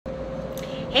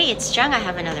Hey, it's Jung. I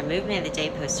have another movement of the day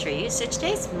post for you. So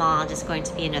today's mod is going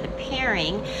to be another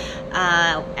pairing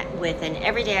with an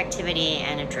everyday activity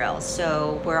and a drill.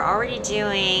 So we're already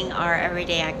doing our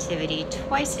everyday activity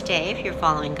twice a day if you're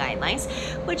following guidelines,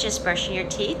 which is brushing your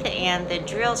teeth, and the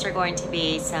drills are going to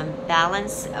be some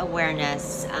balance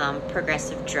awareness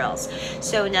progressive drills.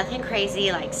 So nothing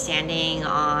crazy like standing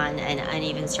on an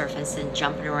uneven surface and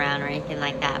jumping around or anything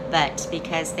like that, but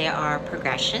because they are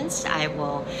progressions, I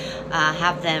will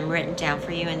have them written down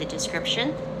for you in the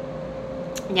description.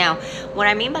 Now, what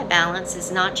I mean by balance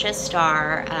is not just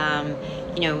our,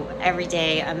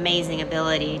 everyday amazing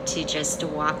ability to just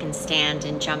walk and stand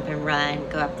and jump and run,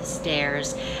 go up the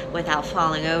stairs without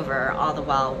falling over, all the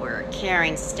while we're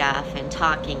carrying stuff and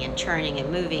talking and turning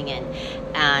and moving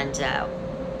and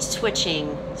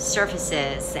switching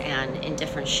surfaces and in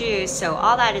different shoes. So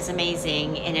all that is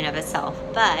amazing in and of itself.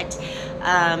 But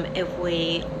if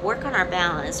we work on our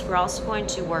balance, we're also going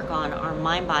to work on our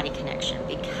mind-body connection,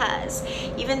 because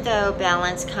even though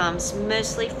balance comes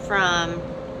mostly from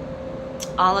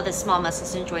all of the small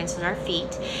muscles and joints in our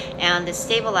feet and the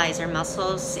stabilizer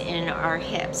muscles in our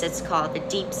hips, it's called the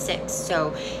deep six.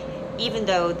 So even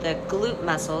though the glute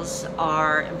muscles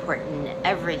are important in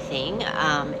everything,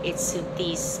 it's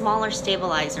these smaller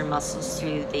stabilizer muscles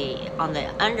on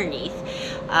the underneath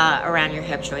around your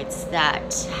hip joints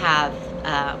that have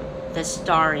the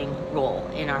starring role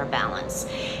in our balance.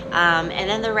 And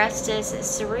then the rest is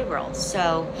cerebral.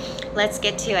 So let's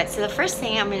get to it. So the first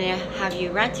thing I'm going to have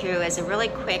you run through is a really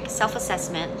quick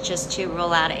self-assessment, just to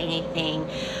rule out anything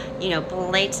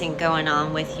blatant going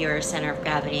on with your center of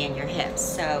gravity and your hips.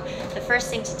 So the first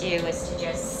thing to do is to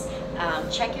just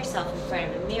check yourself in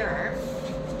front of a mirror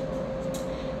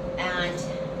and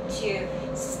to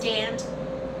stand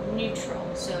neutral,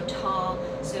 so tall,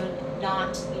 so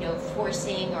not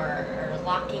forcing or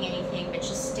locking anything, but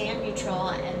just stand neutral,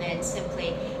 and then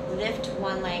simply lift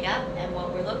one leg up. And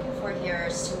what we're looking for here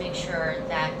is to make sure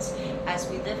that as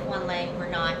we lift one leg, we're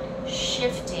not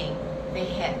shifting the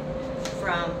hip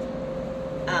from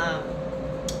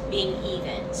being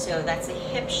even. So that's a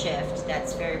hip shift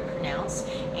that's very pronounced,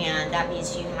 and that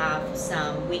means you have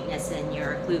some weakness in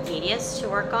your glute medius to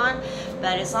work on.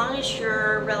 But as long as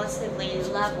you're relatively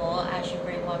level as you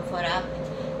bring one foot up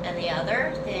and the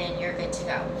other, then you're good to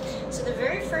go. So the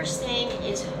very first thing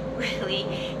is really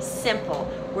simple.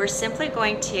 We're simply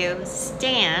going to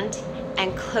stand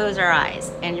and close our eyes,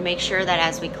 and to make sure that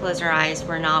as we close our eyes,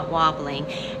 we're not wobbling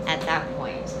at that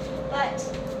point. But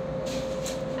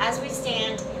as we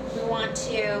stand, we want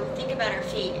to think about our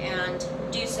feet and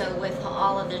do so with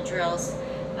all of the drills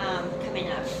coming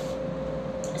up.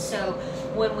 So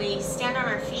when we stand on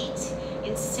our feet,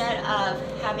 instead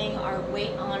of having our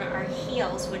weight on our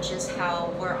heels, which is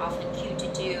how we're often cued to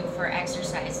do for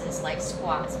exercises like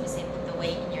squats, we say put the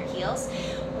weight in your heels,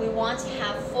 we want to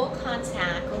have full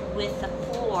contact with the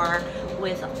floor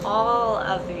with all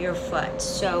of your foot.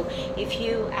 So if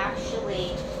you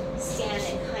actually stand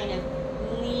and kind of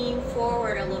lean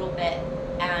forward a little bit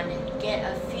and get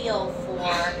a feel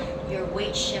for your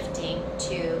weight shifting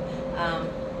to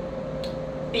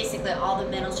basically all the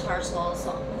metatarsals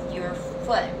of your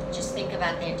foot. Just think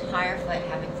about the entire foot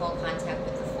having full contact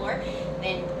with the floor.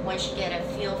 Then once you get a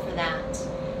feel for that,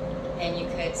 then you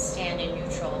could stand in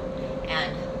neutral,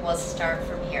 and we'll start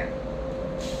from here.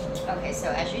 Okay, so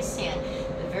as you stand,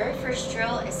 the very first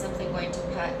drill is simply going to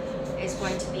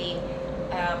be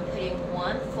putting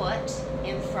one foot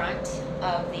in front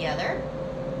of the other.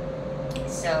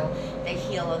 So the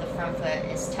heel of the front foot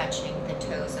is touching the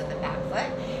toes of the back foot,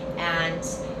 and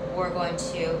we're going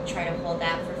to try to hold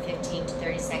that for 15 to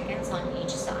 30 seconds on each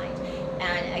side.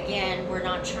 And again, we're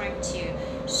not trying to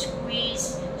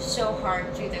squeeze so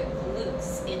hard through the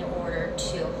glutes in order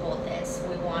to hold this.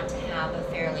 We want to have a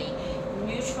fairly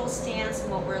neutral stance,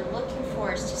 and what we're looking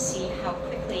for is to see how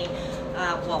quickly,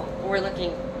 we're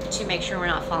looking to make sure we're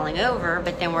not falling over,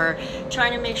 but then we're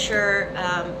trying to make sure,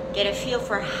 get a feel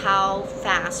for how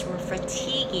fast we're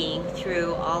fatiguing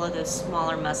through all of those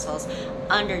smaller muscles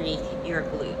underneath your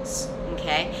glutes.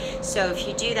 Okay, so if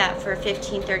you do that for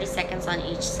 15-30 seconds on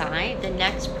each side, the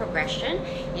next progression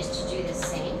is to do the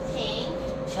same thing,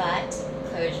 but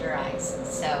close your eyes.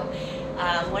 So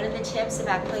one of the tips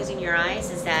about closing your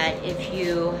eyes is that if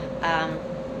you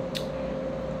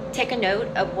take a note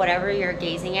of whatever you're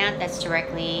gazing at that's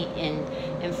directly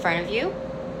in front of you,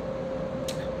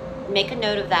 make a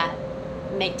note of that,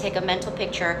 take a mental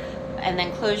picture, and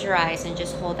then close your eyes and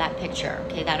just hold that picture.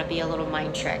 Okay, that'll be a little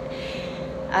mind trick.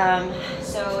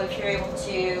 So if you're able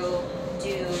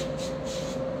to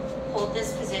hold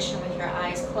this position with your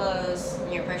eyes closed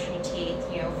and you're brushing your teeth,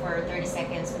 for 30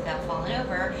 seconds without falling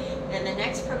over, then the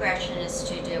next progression is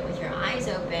to do it with your eyes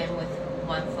open with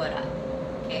 1 foot up.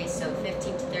 Okay, so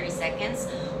 15 to 30 seconds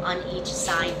on each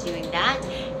side doing that.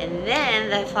 And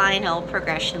then the final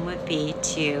progression would be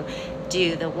to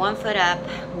do the 1 foot up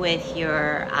with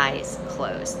your eyes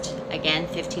closed. Again,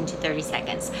 15 to 30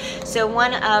 seconds. So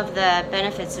one of the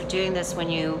benefits of doing this when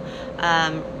you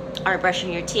are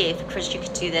brushing your teeth, of course you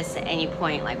could do this at any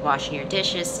point, like washing your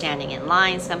dishes, standing in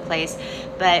line someplace,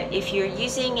 but if you're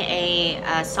using a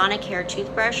Sonicare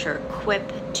toothbrush or Quip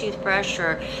toothbrush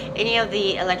or any of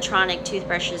the electronic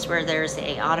toothbrushes where there's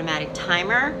a automatic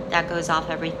timer that goes off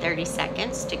every 30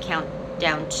 seconds to count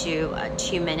down to a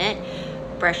 2-minute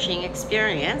brushing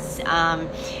experience,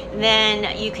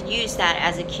 then you could use that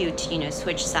as a cue to, you know,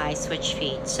 switch sides, switch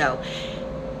feet. So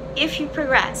if you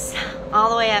progress all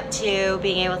the way up to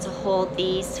being able to hold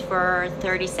these for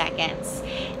 30 seconds,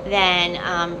 then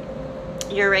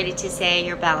you're ready to say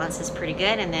your balance is pretty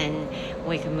good, and then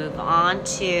we can move on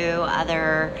to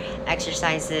other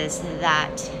exercises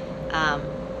that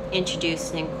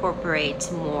introduce and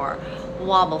incorporate more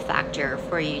wobble factor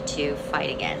for you to fight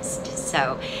against.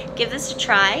 So give this a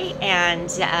try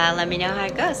and let me know how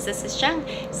it goes. This is Jung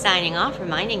signing off,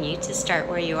 reminding you to start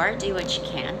where you are, do what you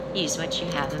can, use what you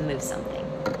have, and move something.